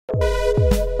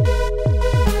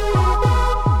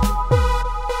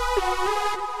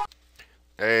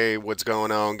what's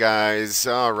going on, guys?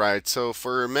 All right, so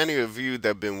for many of you that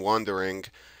have been wondering,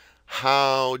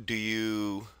 how do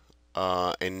you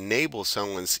enable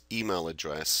someone's email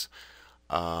address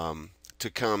to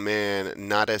come in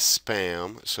not as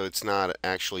spam, so it's not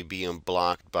actually being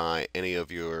blocked by any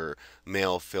of your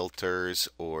mail filters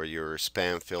or your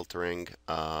spam filtering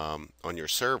on your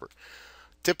server?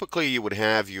 Typically, you would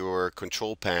have your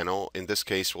control panel. In this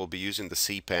case, we'll be using the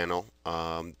cPanel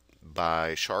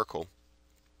by Charcoal.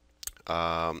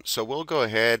 So we'll go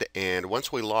ahead, and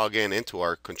once we log in into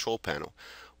our control panel,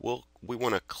 we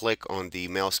want to click on the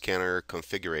mail scanner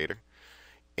configurator,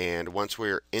 and once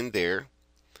we're in there,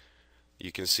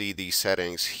 you can see the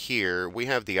settings here. We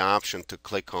have the option to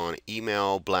click on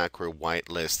email, black, or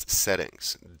whitelist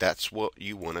settings. That's what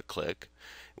you want to click.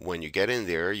 When you get in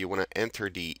there, you want to enter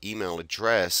the email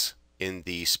address in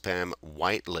the spam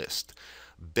whitelist.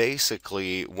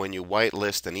 Basically, when you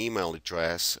whitelist an email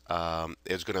address,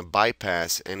 it's going to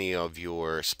bypass any of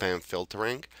your spam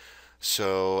filtering.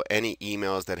 So any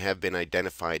emails that have been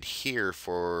identified here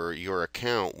for your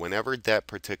account, whenever that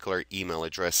particular email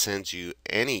address sends you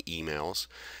any emails,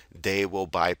 they will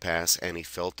bypass any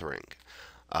filtering.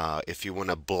 If you want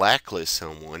to blacklist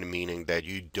someone, meaning that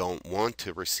you don't want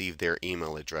to receive their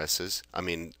email addresses,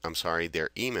 I'm sorry, their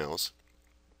emails,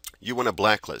 you want to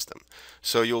blacklist them.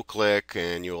 So you'll click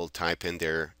and you'll type in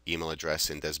their email address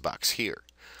in this box here.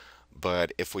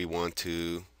 But if we want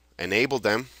to enable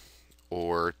them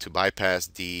or to bypass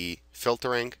the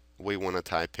filtering, we want to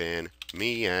type in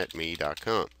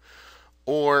me@me.com.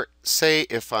 Or say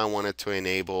if I wanted to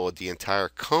enable the entire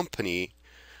company,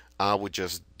 I would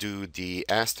just do the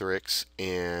asterisk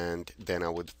and then I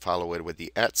would follow it with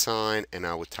the @ sign and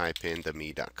I would type in the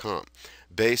me.com.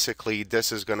 Basically,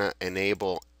 this is going to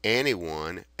enable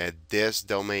anyone at this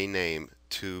domain name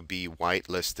to be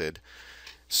whitelisted.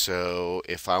 So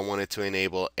if I wanted to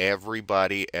enable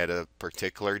everybody at a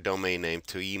particular domain name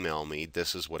to email me,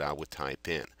 this is what I would type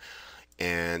in.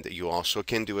 And you also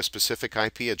can do a specific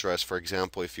IP address. For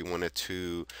example, if you wanted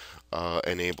to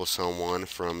enable someone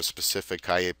from a specific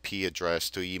IP address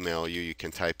to email you, you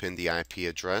can type in the IP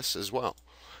address as well.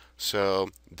 So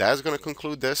that's going to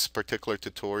conclude this particular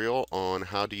tutorial on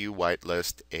how do you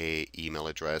whitelist a email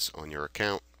address on your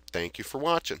account. Thank you for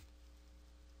watching.